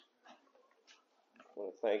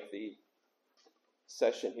want to thank the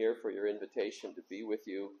session here for your invitation to be with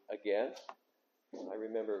you again. I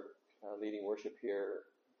remember leading worship here,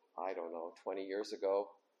 20 years ago,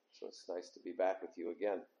 so it's nice to be back with you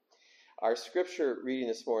again. Our scripture reading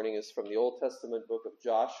this morning is from the Old Testament book of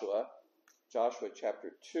Joshua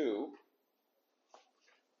chapter 2.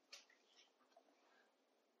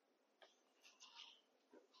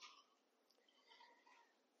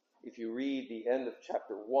 If you read the end of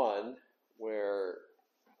chapter 1, where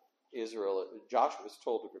Joshua is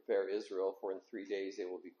told to prepare Israel, for in 3 days they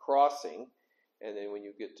will be crossing, and then when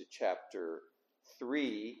you get to chapter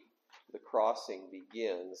 3, the crossing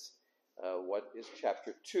begins. What is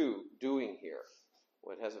chapter 2 doing here?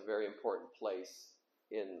 Well, it has a very important place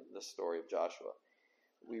in the story of Joshua.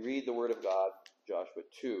 We read the word of God, Joshua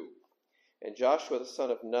 2. And Joshua the son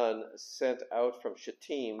of Nun sent out from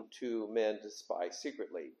Shittim 2 men to spy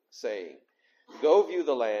secretly, saying, "Go view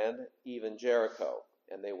the land, even Jericho."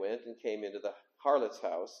 And they went and came into the harlot's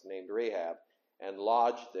house, named Rahab, and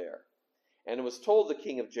lodged there. And it was told the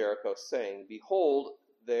king of Jericho, saying, "Behold,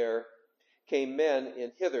 there came men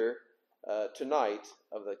in hither tonight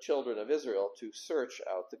of the children of Israel to search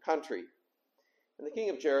out the country." And the king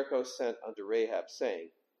of Jericho sent unto Rahab,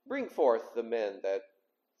 saying, "Bring forth the men that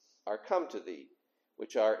are come to thee,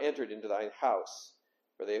 which are entered into thine house,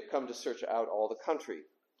 for they have come to search out all the country."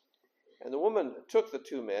 And the woman took the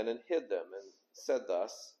 2 men and hid them, and said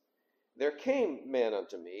thus, "There came men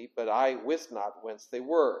unto me, but I wist not whence they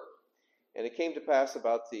were. And it came to pass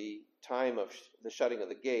about the time of the shutting of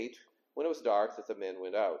the gate, when it was dark, that the men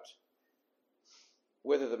went out.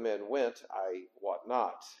 Whither the men went, I wot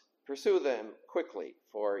not. Pursue them quickly,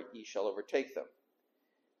 for ye shall overtake them."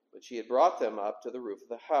 But she had brought them up to the roof of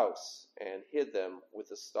the house, and hid them with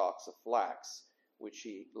the stalks of flax, which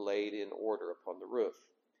she laid in order upon the roof.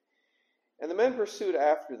 And the men pursued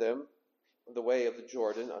after them the way of the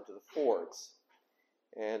Jordan unto the fords.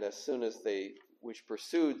 And as soon as they which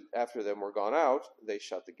pursued after them were gone out, they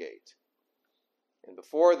shut the gate. And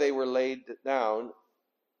before they were laid down,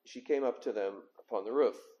 she came up to them upon the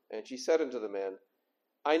roof. And she said unto the men,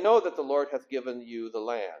 "I know that the Lord hath given you the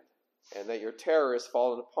land, and that your terror is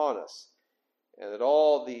fallen upon us, and that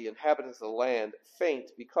all the inhabitants of the land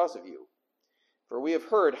faint because of you. For we have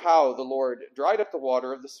heard how the Lord dried up the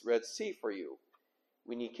water of the Red Sea for you,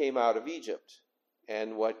 when ye came out of Egypt,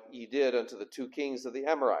 and what ye did unto the 2 kings of the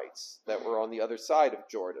Amorites that were on the other side of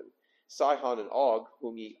Jordan, Sihon and Og,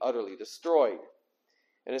 whom ye utterly destroyed.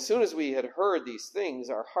 And as soon as we had heard these things,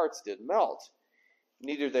 our hearts did melt,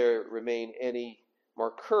 neither there remained any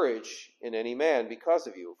more courage in any man because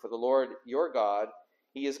of you. For the Lord your God,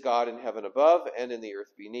 he is God in heaven above and in the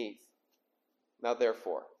earth beneath. Now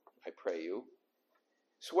therefore, I pray you,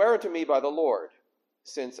 swear unto me by the Lord,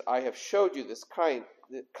 since I have showed you this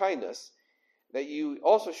kindness, that you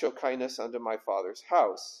also show kindness unto my father's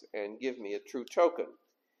house, and give me a true token,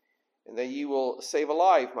 and that ye will save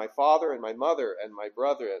alive my father and my mother and my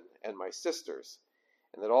brethren and my sisters,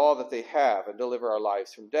 and that all that they have, and deliver our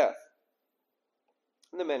lives from death."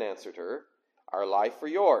 And the men answered her, "Our life for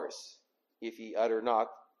yours, if ye utter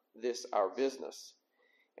not this our business.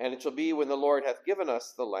 And it shall be, when the Lord hath given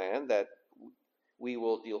us the land, that we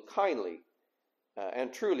will deal kindly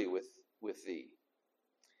and truly with thee."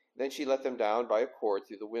 Then she let them down by a cord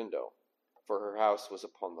through the window, for her house was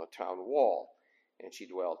upon the town wall, and she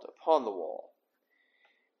dwelt upon the wall.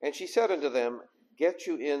 And she said unto them, "Get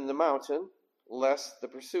you in the mountain, lest the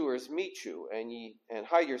pursuers meet you, and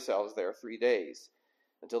hide yourselves there 3 days,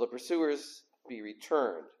 until the pursuers be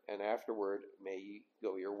returned, and afterward may ye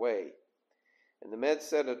go your way." And the men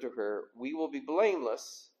said unto her, "We will be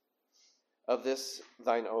blameless of this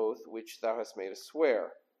thine oath, which thou hast made us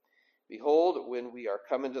swear. Behold, when we are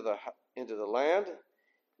come into the land,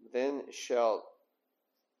 then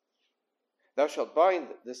thou shalt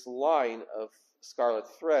bind this line of scarlet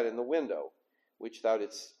thread in the window, which thou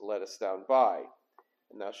didst let us down by.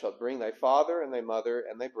 And thou shalt bring thy father and thy mother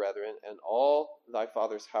and thy brethren and all thy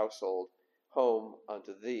father's household home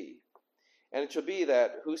unto thee. And it shall be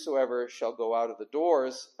that whosoever shall go out of the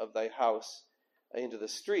doors of thy house into the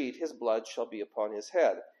street, his blood shall be upon his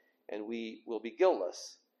head, and we will be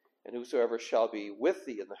guiltless. And whosoever shall be with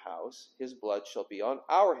thee in the house, his blood shall be on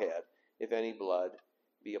our head, if any blood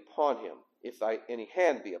be upon him, if any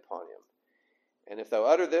hand be upon him. And if thou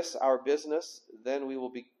utter this our business, then we will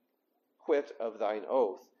be quit of thine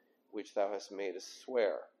oath, which thou hast made us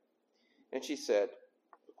swear." And she said,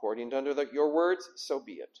 "According unto your words, so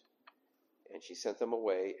be it." And she sent them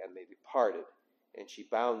away, and they departed. And she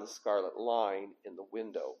bound the scarlet line in the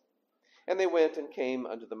window. And they went and came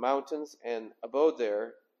unto the mountains, and abode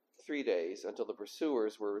there 3 days, until the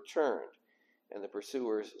pursuers were returned. And the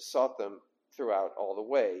pursuers sought them throughout all the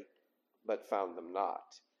way, but found them not.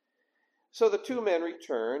 So the two men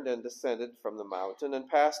returned and descended from the mountain and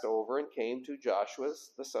passed over and came to Joshua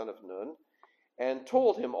the son of Nun and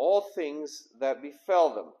told him all things that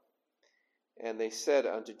befell them. And they said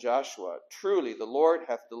unto Joshua, Truly the Lord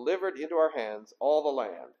hath delivered into our hands all the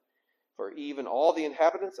land, for even all the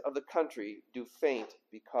inhabitants of the country do faint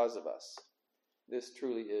because of us. This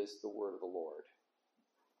truly is the word of the Lord.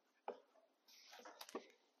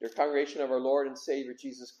 Dear congregation of our Lord and Savior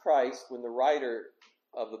Jesus Christ, when the writer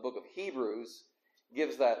of the book of Hebrews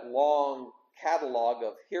gives that long catalog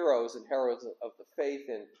of heroes and heroines of the faith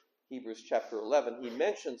in Hebrews chapter 11, he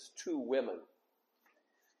mentions two women,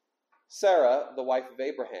 Sarah, the wife of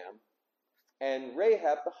Abraham, and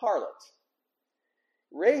Rahab the harlot.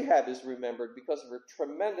 Rahab is remembered because of her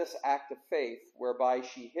tremendous act of faith whereby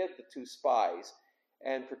she hid the two spies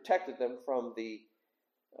and protected them from the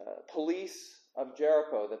police of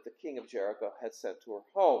Jericho that the king of Jericho had sent to her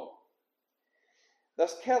home.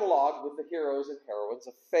 Thus cataloged with the heroes and heroines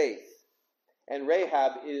of faith. And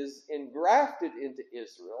Rahab is engrafted into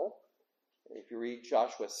Israel. If you read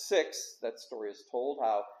Joshua 6, that story is told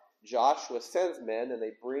how Joshua sends men and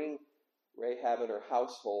they bring Rahab and her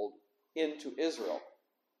household into Israel.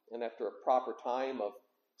 And after a proper time of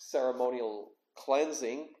ceremonial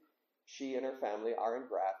cleansing, she and her family are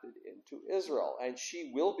engrafted into Israel. And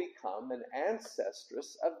she will become an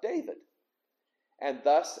ancestress of David, and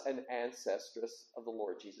thus an ancestress of the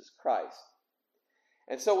Lord Jesus Christ.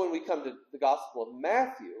 And so when we come to the Gospel of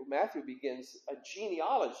Matthew, Matthew begins a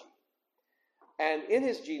genealogy. And in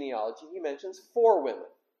his genealogy, he mentions four women: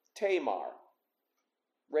 Tamar,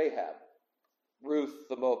 Rahab, Ruth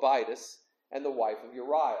the Moabitess, and the wife of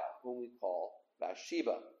Uriah, whom we call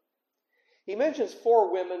Bathsheba. He mentions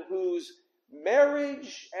four women whose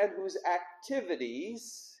marriage and whose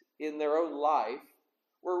activities in their own life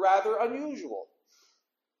were rather unusual,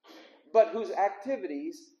 but whose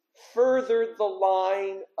activities furthered the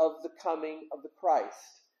line of the coming of the Christ,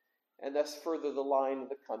 and thus further the line of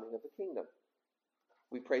the coming of the kingdom.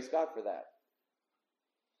 We praise God for that.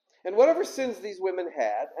 And whatever sins these women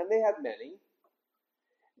had, and they had many,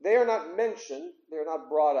 they are not mentioned, they are not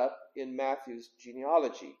brought up in Matthew's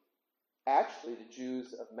genealogy. Actually, the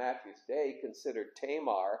Jews of Matthew's day considered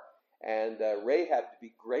Tamar and Rahab to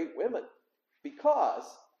be great women because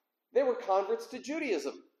they were converts to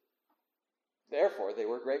Judaism. Therefore, they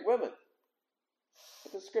were great women.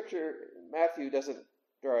 But the scripture, Matthew doesn't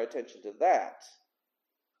draw attention to that.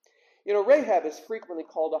 You know, Rahab is frequently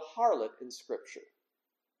called a harlot in scripture.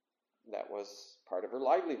 That was part of her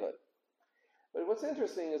livelihood. But what's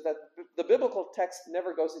interesting is that the biblical text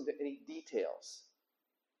never goes into any details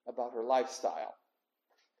about her lifestyle.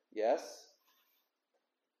 Yes,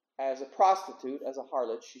 as a prostitute, as a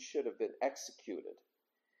harlot, she should have been executed,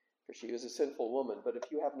 for she was a sinful woman. But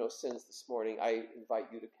if you have no sins this morning, I invite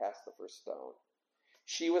you to cast the first stone.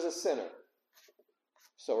 She was a sinner.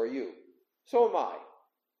 So are you. So am I.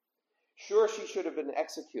 Sure, she should have been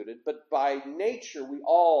executed, but by nature we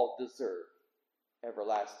all deserve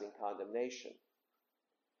everlasting condemnation.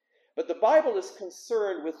 But the Bible is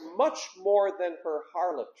concerned with much more than her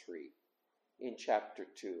harlotry in chapter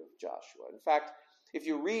 2 of Joshua. In fact, if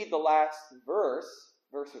you read the last verse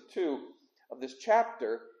or 2 of this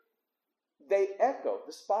chapter, the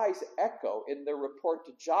spies echo in their report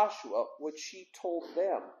to Joshua what she told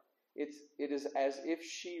them. It is as if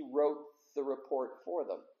she wrote the report for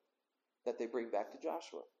them that they bring back to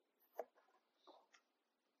Joshua.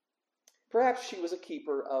 Perhaps she was a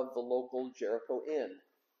keeper of the local Jericho Inn,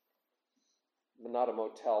 not a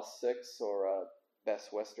Motel 6 or a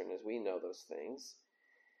Best Western as we know those things.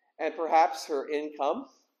 And perhaps her income,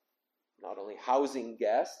 not only housing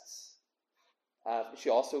guests, she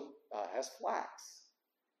also has flax.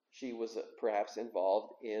 She was perhaps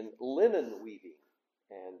involved in linen weaving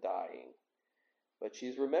and dyeing. But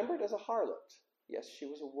she's remembered as a harlot. Yes, she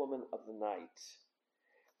was a woman of the night.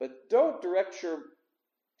 But don't direct your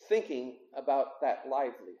thinking about that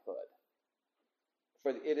livelihood,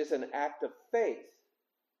 for it is an act of faith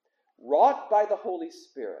wrought by the Holy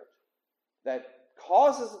Spirit that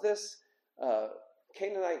causes this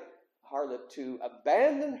Canaanite harlot to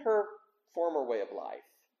abandon her former way of life,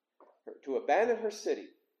 to abandon her city,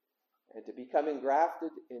 and to become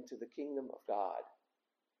engrafted into the kingdom of God.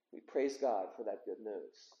 We praise God for that good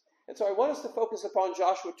news. And so I want us to focus upon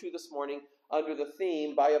Joshua 2 this morning under the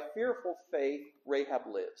theme, By a Fearful Faith, Rahab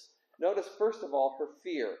Lives. Notice, first of all, her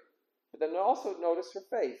fear, but then also notice her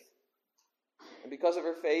faith. And because of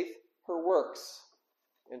her faith, her works,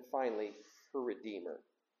 and finally, her Redeemer.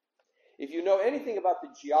 If you know anything about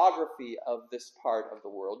the geography of this part of the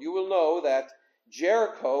world, you will know that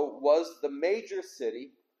Jericho was the major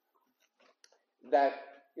city that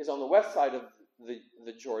is on the west side of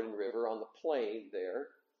the Jordan River, on the plain there,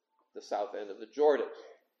 the south end of the Jordan.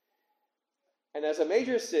 And as a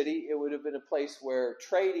major city, it would have been a place where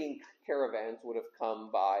trading caravans would have come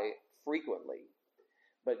by frequently.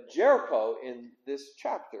 But Jericho in this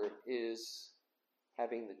chapter is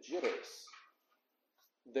having the jitters.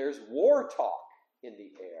 There's war talk in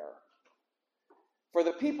the air. For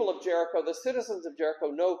the people of Jericho, the citizens of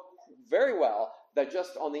Jericho know very well that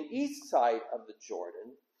just on the east side of the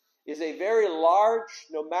Jordan is a very large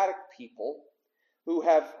nomadic people who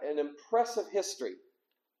have an impressive history.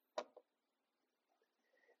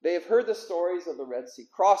 They have heard the stories of the Red Sea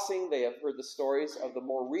crossing. They have heard the stories of the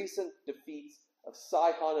more recent defeats of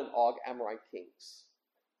Sihon and Og, Amorite kings.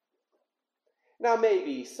 Now,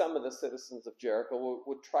 maybe some of the citizens of Jericho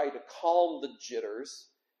would try to calm the jitters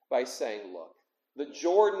by saying, look, the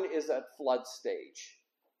Jordan is at flood stage.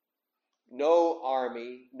 No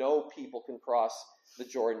army, no people can cross the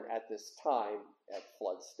Jordan at this time at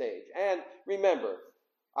flood stage. And remember,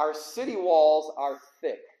 our city walls are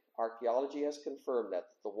thick. Archaeology has confirmed that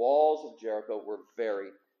the walls of Jericho were very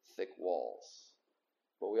thick walls.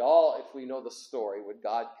 But if we know the story, what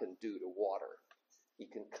God can do to water, he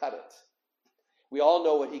can cut it. We all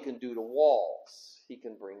know what he can do to walls. He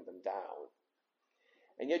can bring them down.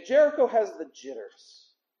 And yet Jericho has the jitters.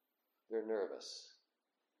 They're nervous.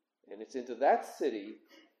 And it's into that city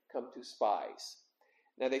come two spies.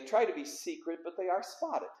 Now they try to be secret, but they are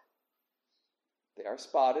spotted. They are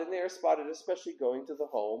spotted, and they are spotted especially going to the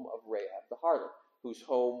home of Rahab the harlot, whose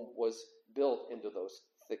home was built into those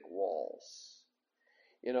thick walls.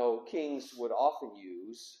 You know, kings would often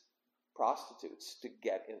use prostitutes to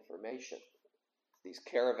get information. These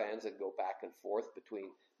caravans that go back and forth between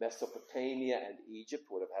Mesopotamia and Egypt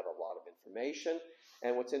would have had a lot of information.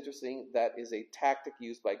 And what's interesting, that is a tactic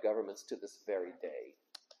used by governments to this very day.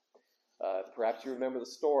 Perhaps you remember the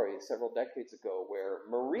story several decades ago where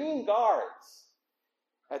Marine guards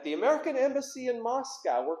at the American embassy in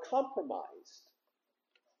Moscow were compromised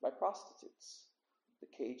by prostitutes.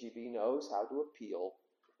 The KGB knows how to appeal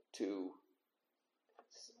to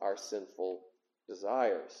our sinful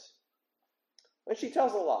desires. And she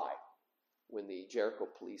tells a lie when the Jericho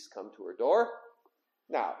police come to her door.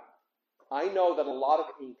 Now, I know that a lot of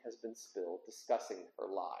ink has been spilled discussing her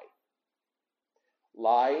lie.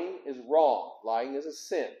 Lying is wrong. Lying is a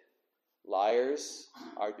sin. Liars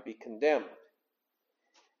are to be condemned.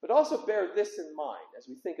 But also bear this in mind as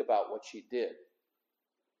we think about what she did.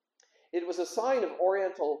 It was a sign of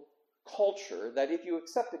Oriental culture that if you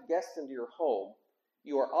accept a guest into your home,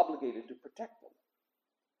 you are obligated to protect them.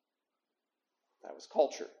 That was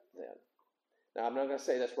culture then. Now, I'm not going to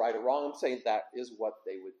say that's right or wrong. I'm saying that is what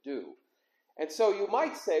they would do. And so you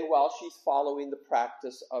might say, well, she's following the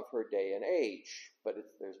practice of her day and age. But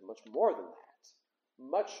there's much more than that.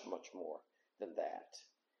 Much, much more than that.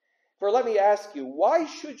 For let me ask you, why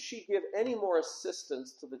should she give any more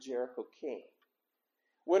assistance to the Jericho king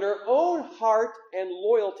when her own heart and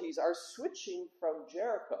loyalties are switching from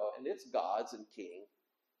Jericho and its gods and king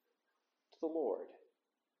to the Lord?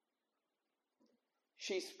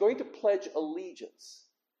 She's going to pledge allegiance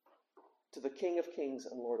to the King of Kings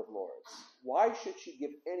and Lord of Lords. Why should she give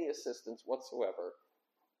any assistance whatsoever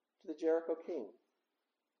to the Jericho king?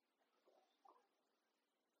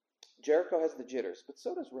 Jericho has the jitters, but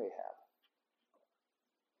so does Rahab.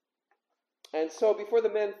 And so before the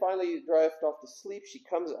men finally drift off to sleep, she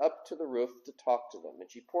comes up to the roof to talk to them. And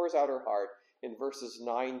she pours out her heart in verses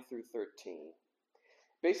 9 through 13.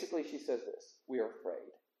 Basically, she says this: we are afraid.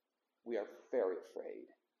 We are very afraid.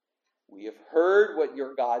 We have heard what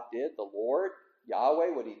your God did, the Lord,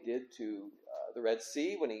 Yahweh, what he did to the Red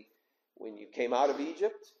Sea when you came out of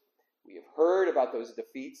Egypt. We have heard about those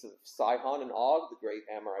defeats of Sihon and Og, the great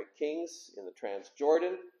Amorite kings in the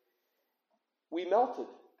Transjordan. We melted.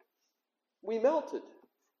 We melted.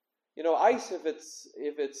 You know, ice, if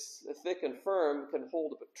it's thick and firm, can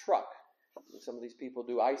hold up a truck. Some of these people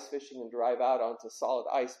do ice fishing and drive out onto solid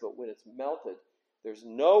ice, but when it's melted, there's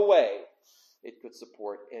no way it could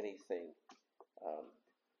support anything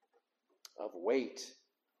of weight.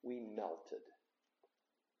 We melted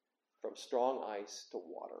from strong ice to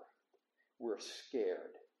water. We're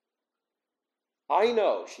scared. I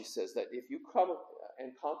know, she says, that if you come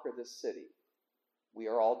and conquer this city, we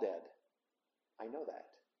are all dead. I know that.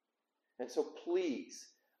 And so please,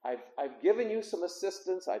 I've given you some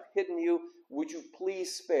assistance. I've hidden you. Would you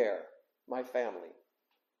please spare my family?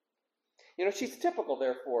 You know, she's typical,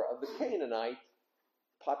 therefore, of the Canaanite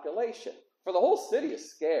population. For the whole city is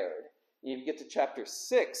scared. You get to chapter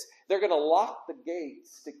 6, they're going to lock the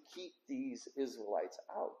gates to keep these Israelites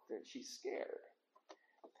out. She's scared.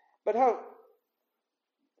 But how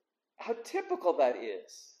typical that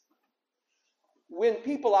is when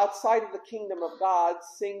people outside of the kingdom of God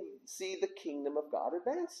see the kingdom of God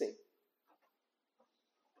advancing.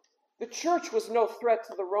 The church was no threat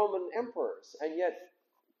to the Roman emperors, and yet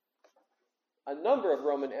a number of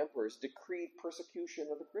Roman emperors decreed persecution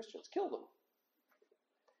of the Christians, killed them.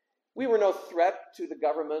 We were no threat to the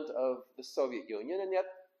government of the Soviet Union, and yet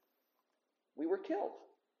we were killed.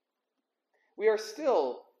 We are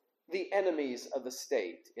still the enemies of the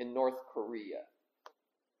state in North Korea,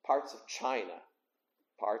 parts of China,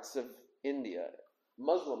 parts of India,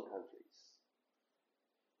 Muslim countries.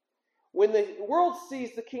 When the world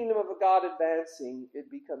sees the kingdom of God advancing, it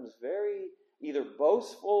becomes very either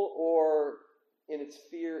boastful or in its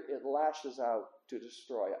fear, it lashes out to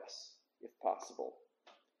destroy us, if possible.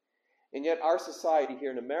 And yet our society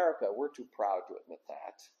here in America, we're too proud to admit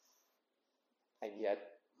that. And yet,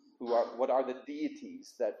 what are the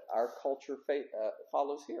deities that our culture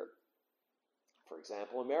follows here? For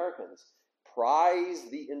example, Americans prize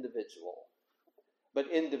the individual.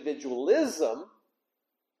 But individualism,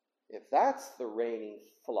 if that's the reigning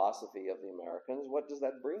philosophy of the Americans, what does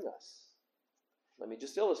that bring us? Let me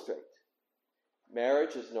just illustrate.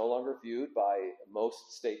 Marriage is no longer viewed by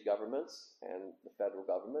most state governments, and the federal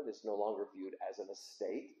government is no longer viewed as an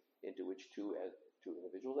estate into which two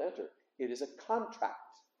individuals enter. It is a contract.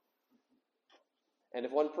 And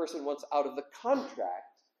if one person wants out of the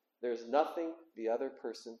contract, there's nothing the other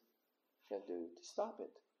person can do to stop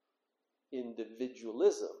it.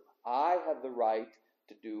 Individualism. I have the right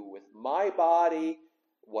to do with my body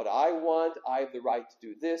what I want. I have the right to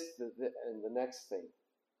do this and the next thing.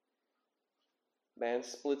 Man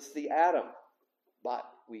splits the atom, but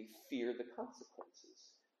we fear the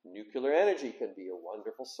consequences. Nuclear energy can be a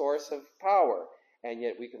wonderful source of power, and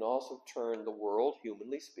yet we can also turn the world,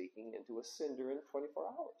 humanly speaking, into a cinder in 24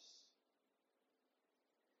 hours.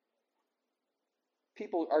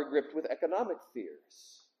 People are gripped with economic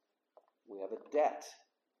fears. We have a debt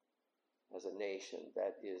as a nation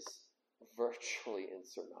that is virtually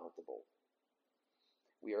insurmountable.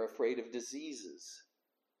 We are afraid of diseases.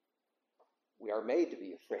 We are made to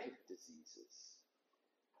be afraid of diseases.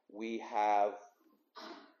 We have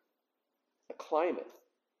a climate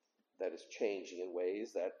that is changing in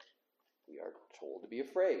ways that we are told to be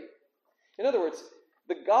afraid. In other words,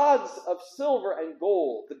 the gods of silver and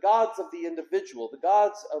gold, the gods of the individual, the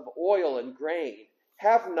gods of oil and grain,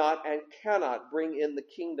 have not and cannot bring in the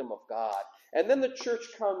kingdom of God. And then the church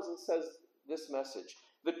comes and says this message.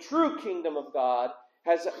 The true kingdom of God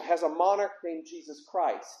has a monarch named Jesus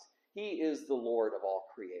Christ. He is the Lord of all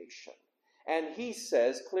creation. And he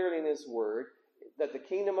says clearly in his word that the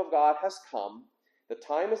kingdom of God has come. The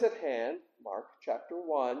time is at hand, Mark chapter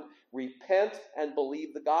 1, repent and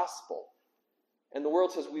believe the gospel. And the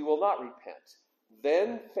world says we will not repent.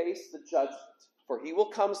 Then face the judgment, for he will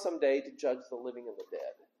come someday to judge the living and the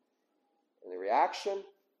dead. And the reaction,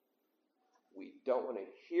 we don't want to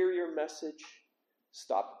hear your message.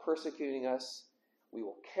 Stop persecuting us. We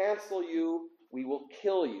will cancel you. We will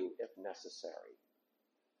kill you if necessary.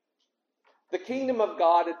 The kingdom of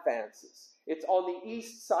God advances. It's on the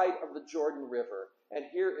east side of the Jordan River. And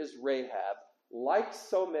here is Rahab, like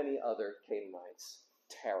so many other Canaanites,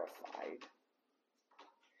 terrified.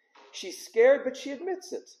 She's scared, but she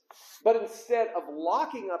admits it. But instead of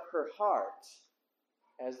locking up her heart,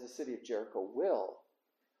 as the city of Jericho will,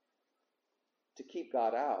 to keep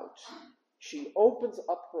God out, she opens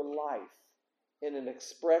up her life in an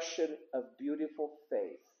expression of beautiful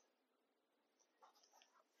faith.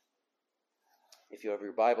 If you have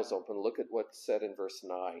your Bibles open, look at what's said in verse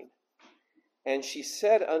 9. And she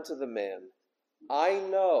said unto the men, I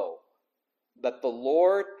know that the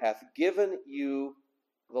Lord hath given you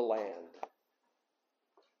the land.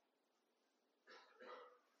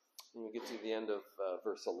 When you get to the end of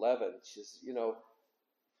verse 11, she says,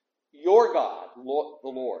 your God, the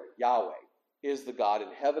Lord, Yahweh, is the God in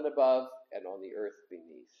heaven above and on the earth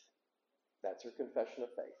beneath. That's her confession of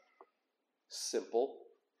faith. Simple,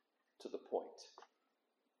 to the point.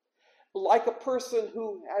 Like a person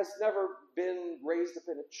who has never been raised up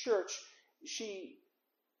in a church, she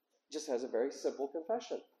just has a very simple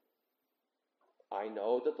confession. I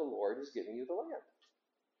know that the Lord is giving you the land.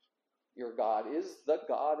 Your God is the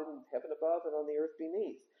God in heaven above and on the earth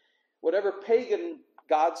beneath. Whatever pagan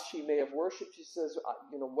gods she may have worshipped, she says,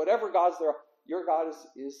 whatever gods there are, your God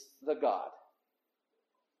is the God.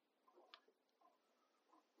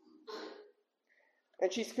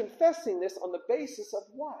 And she's confessing this on the basis of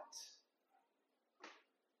what?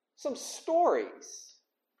 some stories.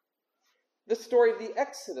 The story of the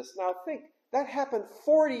Exodus. Now think, that happened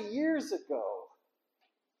 40 years ago.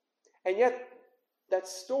 And yet, that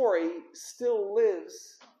story still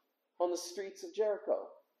lives on the streets of Jericho.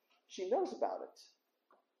 She knows about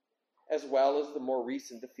it, as well as the more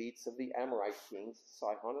recent defeats of the Amorite kings,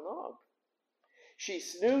 Sihon and Og. She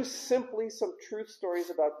knew simply some truth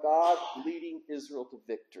stories about God leading Israel to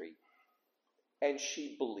victory. And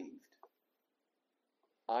she believed.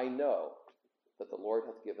 I know that the Lord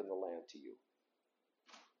hath given the land to you.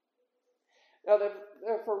 Now,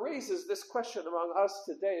 therefore raises this question among us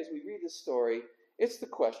today as we read this story. It's the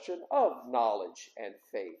question of knowledge and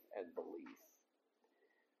faith and belief.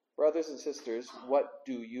 Brothers and sisters, what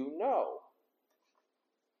do you know?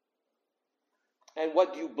 And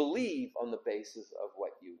what do you believe on the basis of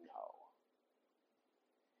what you know?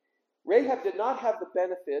 Rahab did not have the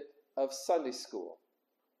benefit of Sunday school,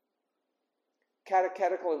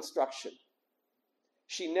 catechetical instruction.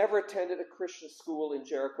 She never attended a Christian school in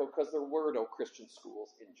Jericho because there were no Christian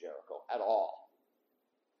schools in Jericho at all.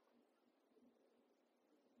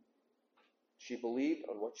 She believed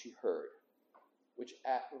on what she heard, which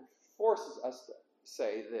forces us to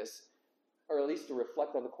say this, or at least to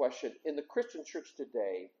reflect on the question, in the Christian church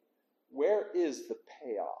today, where is the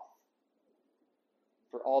payoff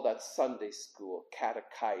for all that Sunday school,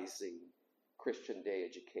 catechizing, Christian day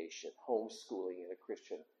education, homeschooling in a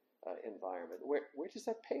Christian environment? Where does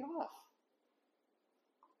that pay off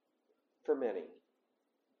for many?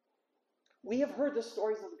 We have heard the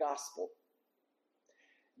stories of the gospel.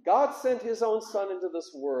 God sent his own son into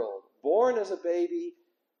this world, born as a baby,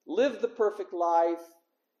 lived the perfect life,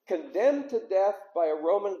 condemned to death by a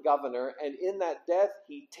Roman governor, and in that death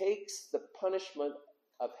he takes the punishment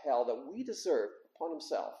of hell that we deserve upon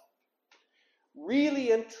himself,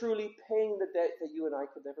 really and truly paying the debt that you and I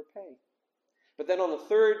could never pay. But then on the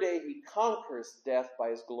third day he conquers death by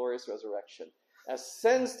his glorious resurrection,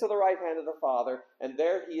 ascends to the right hand of the Father, and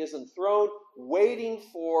there he is enthroned, waiting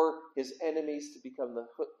for his enemies to become the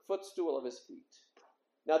footstool of his feet.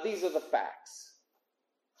 Now these are the facts.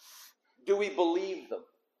 Do we believe them?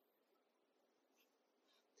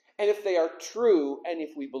 And if they are true, and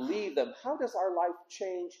if we believe them, how does our life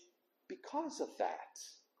change because of that?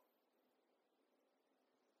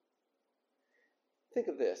 Think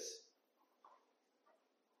of this.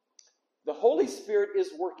 The Holy Spirit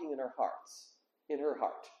is working in our hearts, in her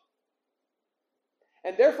heart.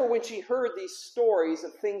 And therefore, when she heard these stories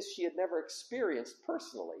of things she had never experienced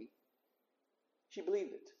personally, she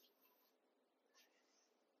believed it.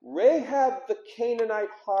 Rahab the Canaanite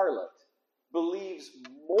harlot believes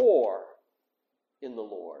more in the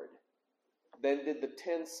Lord than did the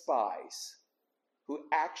 10 spies who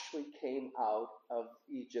actually came out of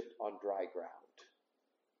Egypt on dry ground.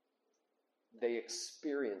 They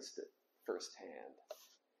experienced it firsthand.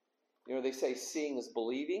 You know, they say seeing is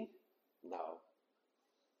believing. No.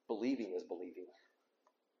 Believing is believing.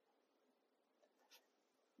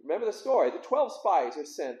 Remember the story. The 12 spies are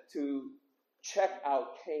sent to check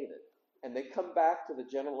out Canaan. And they come back to the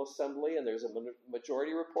General Assembly, and there's a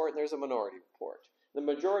majority report and there's a minority report. The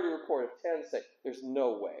majority report of 10 say, there's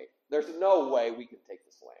no way we can take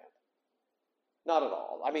this land. Not at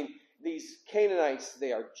all. I mean, these Canaanites,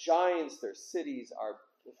 they are giants. Their cities are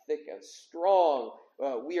thick and strong.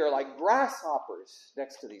 We are like grasshoppers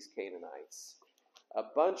next to these Canaanites. A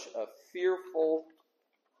bunch of fearful,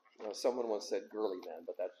 someone once said girly men,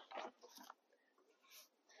 but that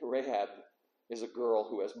Rahab is a girl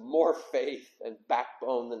who has more faith and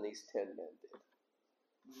backbone than these 10 men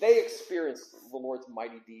did. They experience the Lord's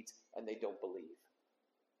mighty deeds, and they don't believe.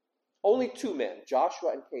 Only 2 men,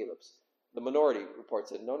 Joshua and Caleb, the minority report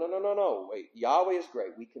said, no, wait, Yahweh is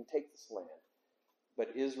great, we can take this land.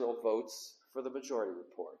 But Israel votes for the majority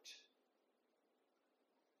report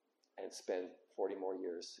and spend 40 more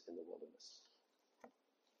years in the wilderness.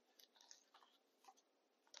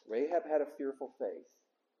 Rahab had a fearful faith,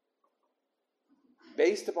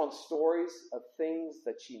 based upon stories of things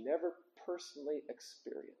that she never personally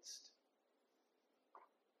experienced.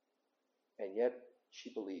 And yet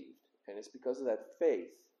she believed. And it's because of that faith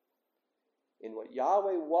in what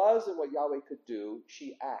Yahweh was and what Yahweh could do,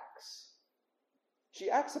 she acts. She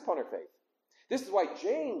acts upon her faith. This is why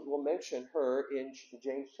James will mention her in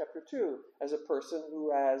James chapter 2 as a person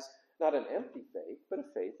who has not an empty faith, but a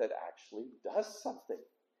faith that actually does something.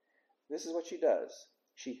 This is what she does.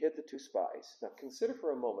 She hid the 2 spies. Now consider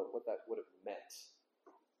for a moment what that would have meant.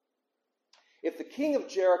 If the king of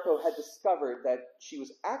Jericho had discovered that she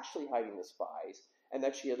was actually hiding the spies and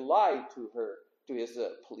that she had lied to his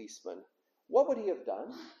policeman, what would he have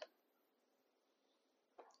done?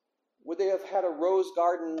 Would they have had a rose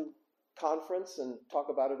garden conference and talk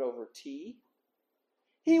about it over tea?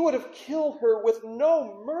 He would have killed her with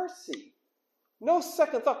no mercy, no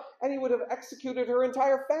second thought, and he would have executed her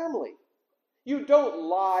entire family. You don't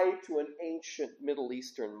lie to an ancient Middle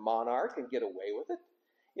Eastern monarch and get away with it.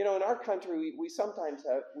 You know, in our country, we sometimes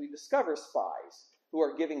discover spies who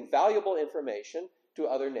are giving valuable information to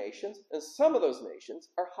other nations, and some of those nations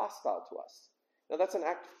are hostile to us. Now, that's an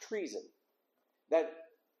act of treason that,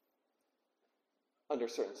 under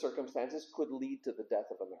certain circumstances, could lead to the death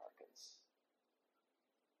of Americans.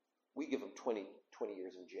 We give them 20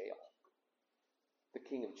 years in jail. The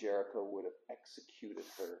king of Jericho would have executed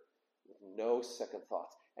her with no second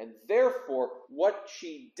thoughts. And therefore, what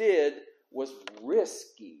she did was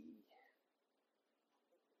risky.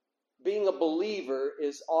 Being a believer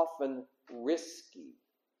is often risky.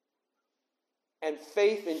 And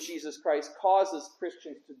faith in Jesus Christ causes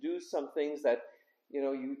Christians to do some things that,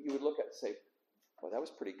 you would look at and say, well, that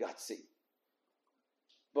was pretty gutsy.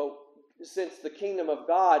 But since the kingdom of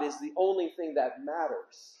God is the only thing that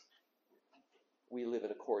matters, we live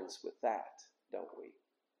in accordance with that, don't we?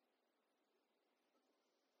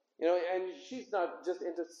 And she's not just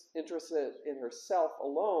interested in herself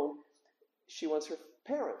alone. She wants her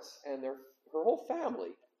parents and her whole family,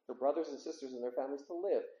 her brothers and sisters and their families, to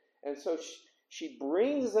live. And so she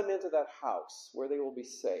brings them into that house where they will be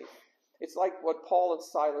safe. It's like what Paul and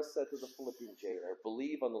Silas said to the Philippian jailer: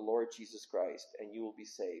 believe on the Lord Jesus Christ and you will be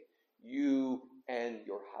saved, you and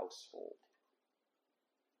your household.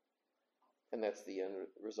 And that's the end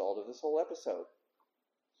result of this whole episode.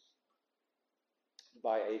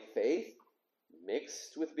 By a faith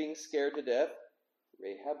mixed with being scared to death,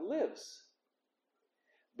 Rahab lives.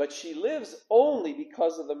 But she lives only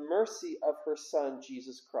because of the mercy of her son,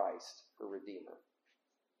 Jesus Christ, her Redeemer.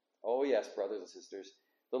 Oh yes, brothers and sisters,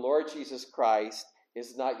 the Lord Jesus Christ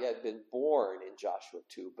has not yet been born in Joshua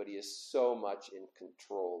 2, but he is so much in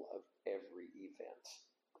control of every event.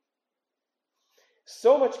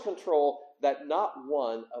 So much control that not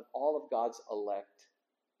one of all of God's elect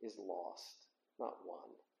is lost. Not one.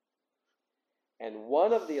 And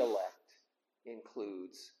one of the elect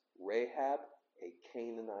includes Rahab, a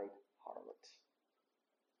Canaanite harlot.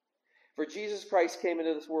 For Jesus Christ came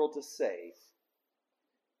into this world to save,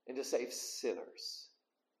 and to save sinners,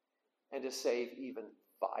 and to save even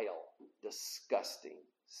vile, disgusting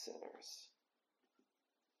sinners.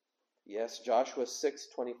 Yes, Joshua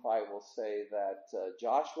 6:25 will say that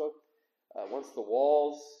Joshua, once the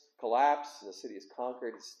walls collapse and the city is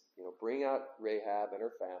conquered, bring out Rahab and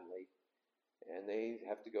her family, and they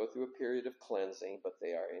have to go through a period of cleansing, but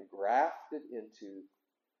they are engrafted into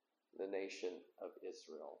the nation of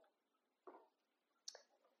Israel.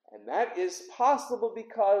 And that is possible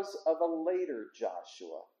because of a later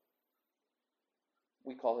Joshua.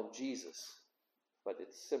 We call him Jesus, but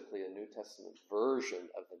it's simply a New Testament version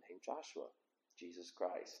of the name Joshua, Jesus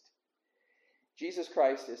Christ. Jesus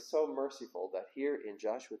Christ is so merciful that here in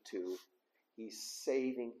Joshua 2, he's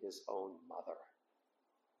saving his own mother.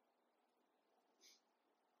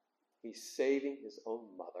 He's saving his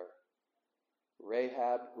own mother,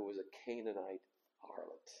 Rahab, who was a Canaanite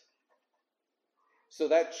harlot, so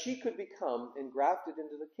that she could become engrafted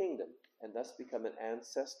into the kingdom and thus become an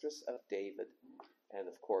ancestress of David and,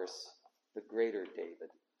 of course, the greater David,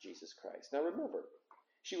 Jesus Christ. Now remember,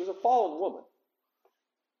 she was a fallen woman.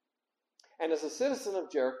 And as a citizen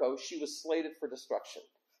of Jericho, she was slated for destruction,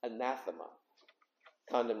 anathema,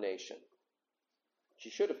 condemnation. She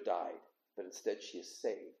should have died, but instead she is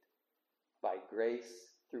saved by grace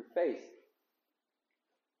through faith.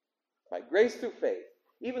 By grace through faith,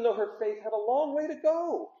 even though her faith had a long way to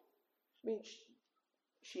go. I mean,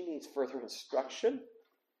 she needs further instruction.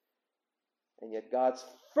 And yet God's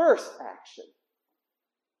first action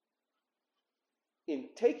in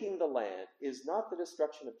taking the land is not the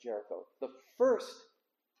destruction of Jericho. The first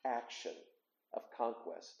action of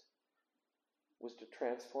conquest was to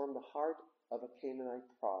transform the heart of a Canaanite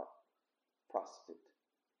prostitute.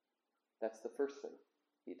 That's the first thing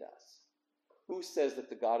he does. Who says that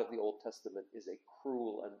the God of the Old Testament is a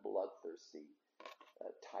cruel and bloodthirsty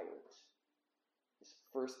tyrant? His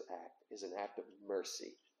first act is an act of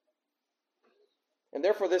mercy. And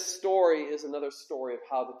therefore this story is another story of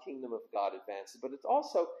how the kingdom of God advances, but it's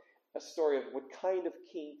also a story of what kind of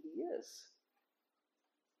king he is.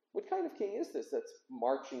 What kind of king is this that's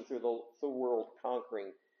marching through the world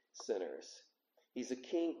conquering sinners? He's a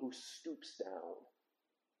king who stoops down,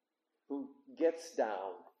 who gets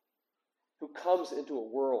down, who comes into a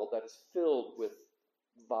world that is filled with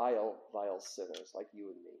vile, vile sinners like you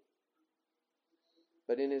and me.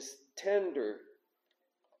 But in his tender,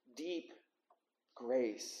 deep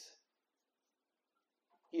grace,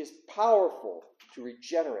 He is powerful to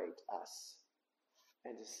regenerate us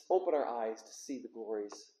and to open our eyes to see the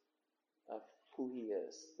glories of who he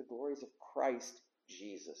is, the glories of Christ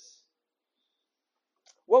Jesus.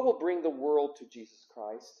 What will bring the world to Jesus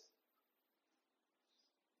Christ?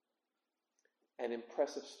 An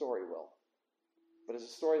impressive story will. But it's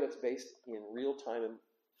a story that's based in real time and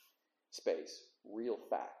space, real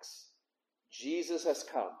facts. Jesus has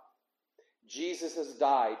come. Jesus has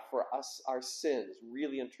died for us, our sins,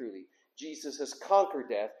 really and truly. Jesus has conquered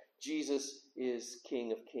death. Jesus is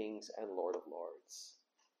King of kings and Lord of lords.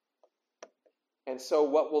 And so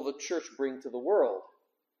what will the church bring to the world?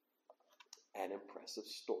 An impressive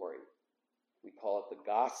story. We call it the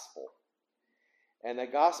gospel. And the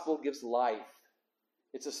gospel gives life.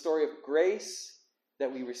 It's a story of grace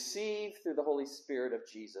that we receive through the Holy Spirit of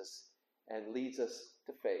Jesus and leads us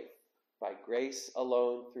to faith. By grace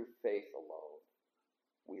alone, through faith alone,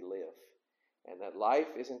 we live. And that life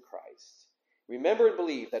is in Christ. Remember and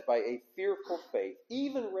believe that by a fearful faith,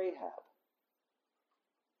 even Rahab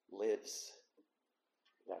lives.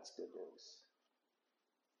 That's good news.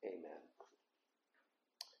 Amen.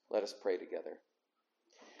 Let us pray together.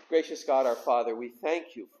 Gracious God, our Father, we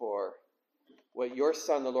thank you for what your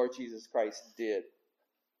Son, the Lord Jesus Christ, did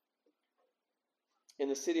in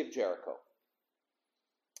the city of Jericho.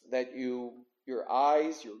 That your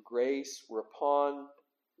eyes, your grace were upon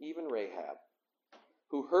even Rahab,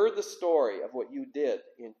 who heard the story of what you did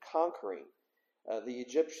in conquering the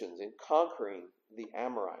Egyptians, in conquering the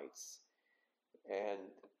Amorites. And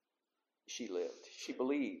she lived. She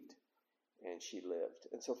believed, and she lived.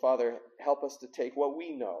 And so, Father, help us to take what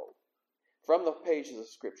we know from the pages of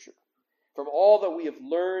Scripture, from all that we have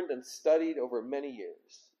learned and studied over many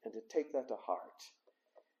years, and to take that to heart,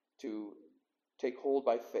 to take hold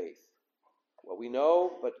by faith what we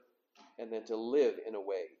know, and then to live in a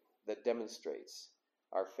way that demonstrates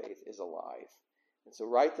our faith is alive. And so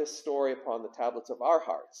write this story upon the tablets of our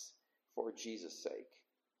hearts for Jesus' sake.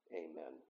 Amen.